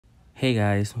Hey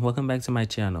guys, welcome back to my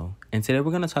channel, and today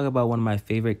we're going to talk about one of my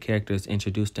favorite characters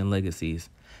introduced in Legacies,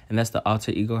 and that's the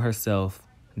alter ego herself,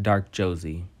 Dark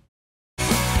Josie.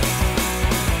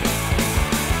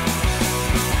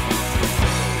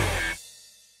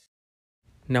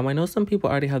 Now I know some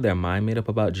people already have their mind made up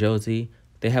about Josie,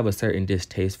 they have a certain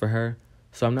distaste for her,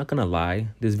 so I'm not going to lie,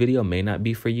 this video may not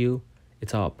be for you,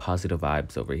 it's all positive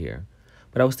vibes over here.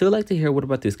 But I would still like to hear what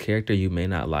about this character you may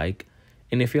not like,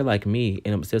 and if you're like me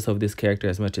and obsessed with this character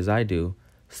as much as I do,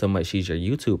 so much she's your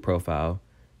YouTube profile,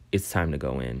 it's time to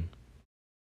go in.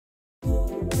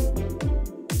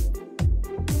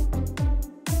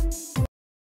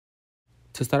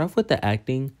 To start off with the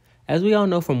acting, as we all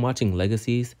know from watching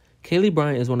Legacies, Kaylee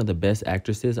Bryant is one of the best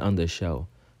actresses on this show.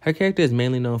 Her character is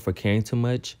mainly known for caring too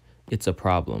much. It's a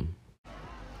problem.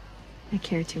 I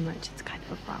care too much. It's kind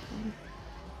of a problem.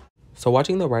 So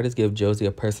watching the writers give Josie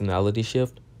a personality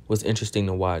shift was interesting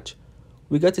to watch.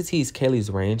 We got to tease Kaylee's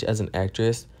range as an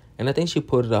actress, and I think she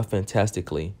pulled it off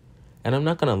fantastically. And I'm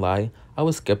not gonna lie, I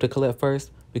was skeptical at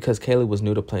first because Kaylee was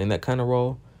new to playing that kind of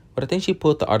role, but I think she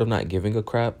pulled the art of not giving a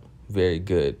crap very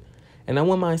good. And I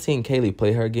wouldn't mind seeing Kaylee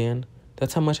play her again.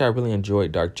 That's how much I really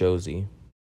enjoyed Dark Josie.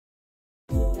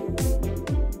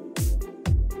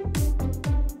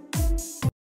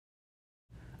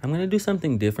 I'm going to do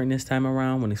something different this time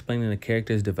around when explaining the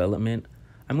character's development.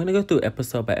 I'm going to go through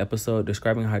episode by episode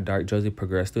describing how Dark Josie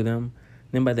progressed through them.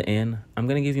 Then by the end, I'm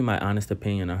going to give you my honest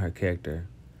opinion on her character.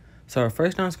 So her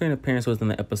first on-screen appearance was in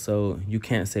the episode You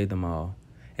Can't Save Them All.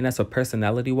 And as for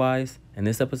personality-wise, in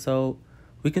this episode,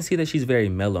 we can see that she's very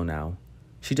mellow now.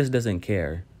 She just doesn't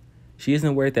care. She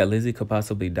isn't worried that Lizzie could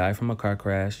possibly die from a car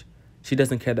crash. She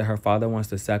doesn't care that her father wants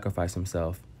to sacrifice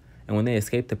himself. And when they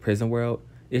escape the prison world,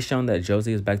 it's shown that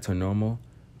Josie is back to normal,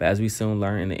 but as we soon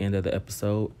learn in the end of the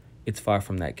episode, it's far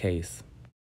from that case.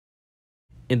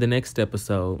 In the next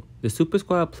episode, the Super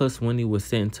Squad plus Wendy was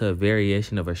sent into a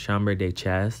variation of a chambre de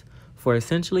chasse for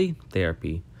essentially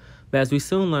therapy. But as we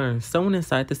soon learn, someone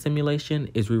inside the simulation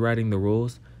is rewriting the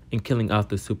rules and killing off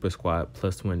the Super Squad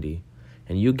plus Wendy.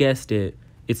 And you guessed it,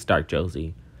 it's Dark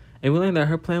Josie. And we learned that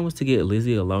her plan was to get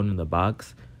Lizzie alone in the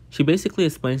box. She basically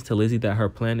explains to Lizzie that her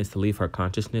plan is to leave her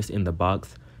consciousness in the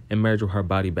box and merge with her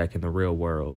body back in the real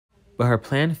world. But her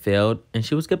plan failed, and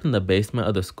she was kept in the basement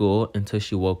of the school until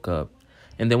she woke up.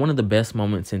 And then one of the best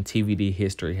moments in TVD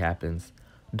history happens.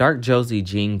 Dark Josie,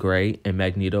 Jean Grey, and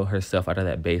Magneto herself out of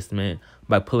that basement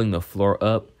by pulling the floor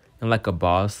up, and like a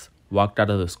boss, walked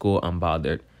out of the school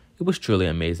unbothered. It was truly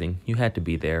amazing. You had to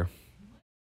be there.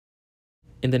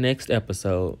 In the next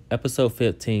episode, episode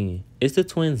 15, it's the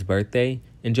twins' birthday,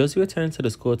 and Josie returns to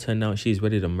the school to announce she's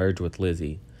ready to merge with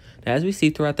Lizzie. Now, as we see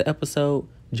throughout the episode,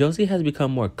 Josie has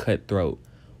become more cutthroat.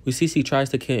 We see she tries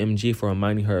to kill MG for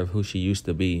reminding her of who she used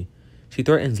to be. She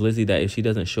threatens Lizzie that if she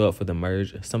doesn't show up for the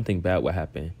merge, something bad will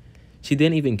happen. She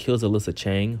then even kills Alyssa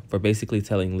Chang for basically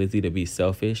telling Lizzie to be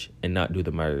selfish and not do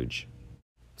the merge.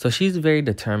 So she's very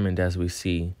determined, as we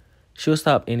see. She'll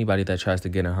stop anybody that tries to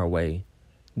get in her way.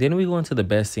 Then we go into the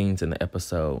best scenes in the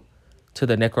episode. To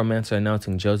the necromancer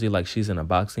announcing Josie like she's in a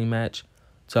boxing match.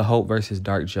 To Hope versus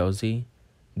Dark Josie.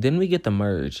 Then we get the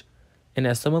merge. And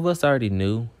as some of us already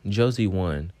knew, Josie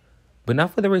won. But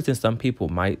not for the reason some people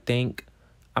might think.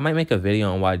 I might make a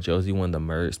video on why Josie won the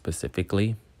merge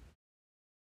specifically.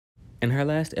 In her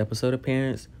last episode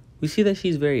appearance, we see that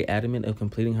she's very adamant of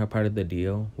completing her part of the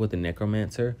deal with the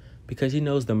necromancer because she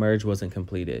knows the merge wasn't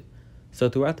completed. So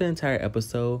throughout the entire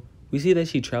episode, we see that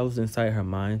she travels inside her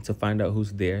mind to find out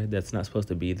who's there that's not supposed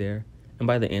to be there. And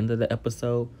by the end of the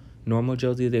episode, normal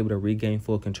Josie is able to regain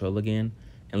full control again,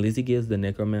 and Lizzie gives the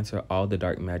necromancer all the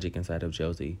dark magic inside of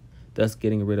Josie, thus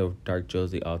getting rid of Dark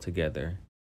Josie altogether.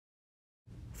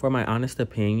 For my honest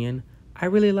opinion, I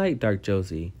really like Dark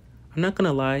Josie. I'm not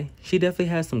gonna lie, she definitely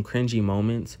has some cringy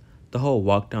moments. The whole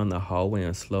walk down the hallway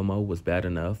in slow-mo was bad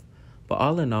enough, but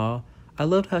all in all, I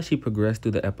loved how she progressed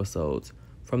through the episodes,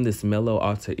 from this mellow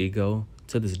alter ego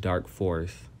to this dark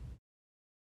force.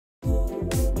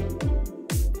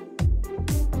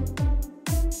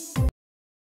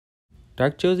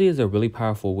 Dark Josie is a really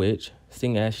powerful witch,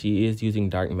 seeing as she is using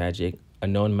dark magic, a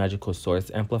known magical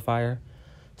source amplifier.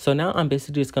 So now I'm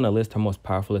basically just going to list her most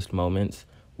powerfulest moments,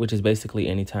 which is basically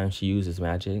anytime she uses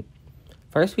magic.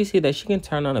 First, we see that she can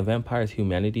turn on a vampire's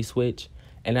humanity switch,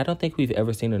 and I don't think we've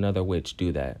ever seen another witch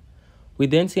do that. We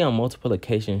then see on multiple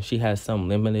occasions she has some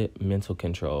limited mental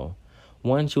control.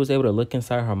 One, she was able to look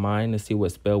inside her mind to see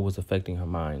what spell was affecting her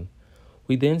mind.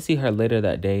 We then see her later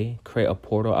that day create a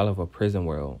portal out of a prison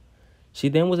world. She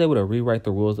then was able to rewrite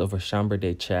the rules of a chambre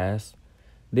de chasse.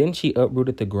 Then she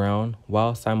uprooted the ground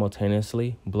while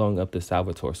simultaneously blowing up the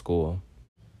Salvatore school.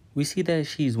 We see that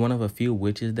she's one of a few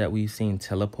witches that we've seen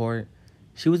teleport.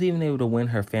 She was even able to win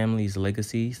her family's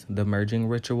legacies, the merging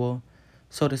ritual.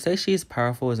 So to say she is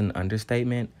powerful is an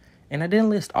understatement, and I didn't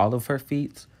list all of her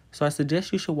feats, so I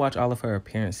suggest you should watch all of her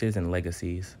appearances and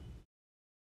legacies.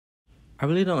 I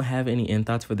really don't have any end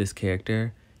thoughts for this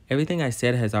character. Everything I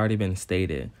said has already been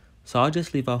stated, so I'll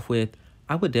just leave off with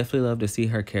I would definitely love to see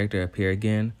her character appear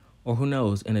again, or who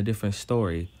knows, in a different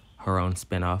story, her own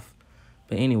spinoff.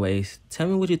 But anyways, tell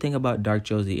me what you think about Dark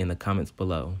Josie in the comments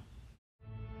below.